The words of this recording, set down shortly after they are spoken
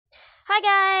Hi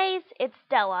guys, it's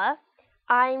Della.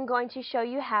 I'm going to show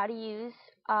you how to use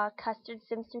Custard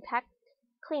Sims 3 Pack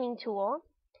cleaning tool,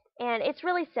 and it's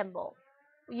really simple.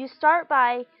 You start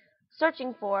by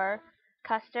searching for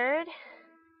Custard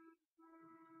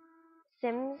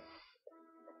Sims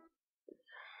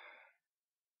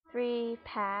 3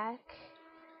 Pack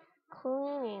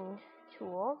cleaning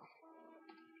tool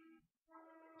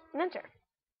and enter.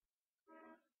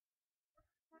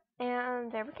 And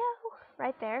there we go,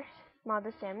 right there, Mod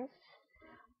the Sims.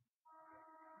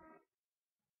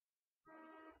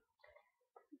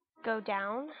 Go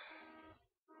down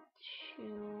to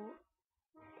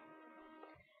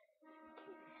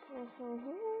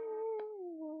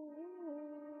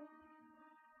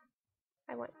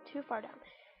I went too far down.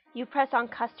 You press on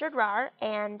Custard RAR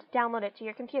and download it to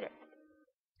your computer.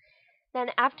 Then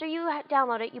after you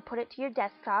download it, you put it to your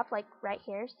desktop, like right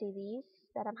here, see these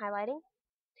that I'm highlighting?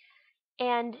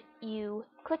 And you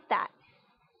click that.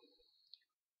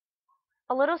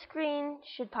 A little screen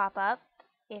should pop up,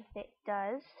 if it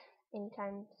does,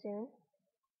 anytime soon.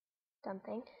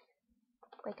 Something.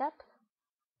 Wake up.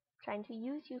 Trying to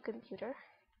use your computer.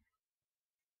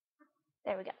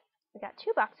 There we go. We got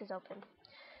two boxes open.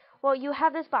 Well, you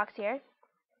have this box here.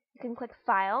 You can click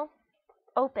File,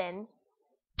 Open,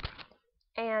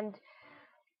 and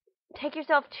take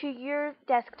yourself to your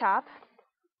desktop,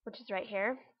 which is right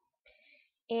here,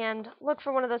 and look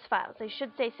for one of those files. They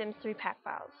should say Sims 3 Pack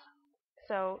files.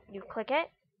 So you click it,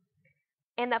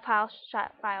 and that file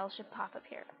should pop up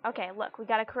here. Okay, look, we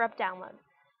got a corrupt download.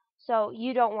 So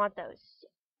you don't want those.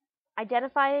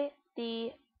 Identify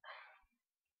the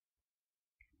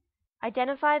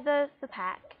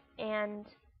pack and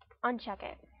uncheck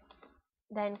it.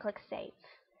 Then click Save.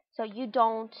 So you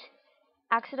don't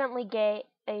accidentally get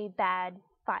a bad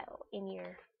file in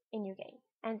your game.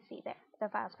 And see there, the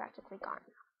file's practically gone.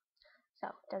 So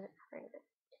it doesn't matter anything.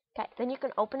 Okay, then you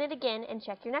can open it again and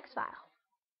check your next file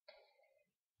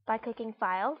by clicking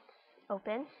File,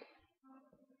 Open,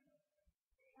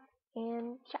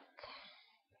 and check.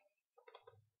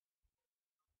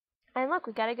 And look,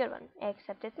 we got a good one,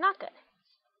 except it's not good.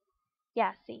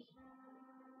 Yeah, see.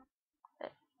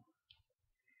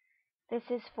 This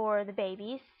is for the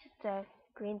babies. It's a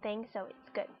green thing, so it's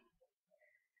good.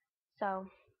 So,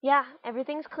 yeah,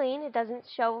 everything's clean. It doesn't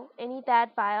show any bad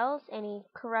files, any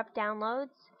corrupt downloads.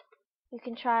 You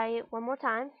can try it one more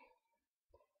time.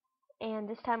 And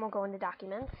this time we'll go into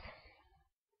Documents,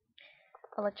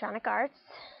 Electronic Arts,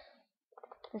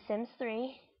 The Sims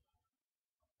 3,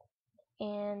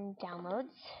 and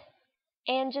Downloads.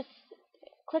 And just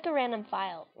click a random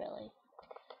file, really.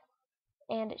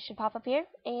 And it should pop up here,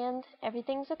 and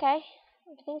everything's okay.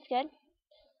 Everything's good.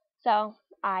 So,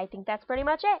 I think that's pretty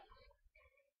much it.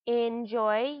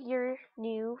 Enjoy your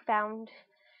newfound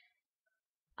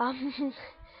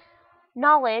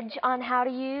knowledge on how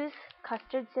to use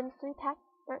Custard Sims 3 Pack,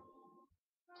 or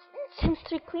Sims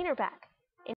 3 Cleaner Pack.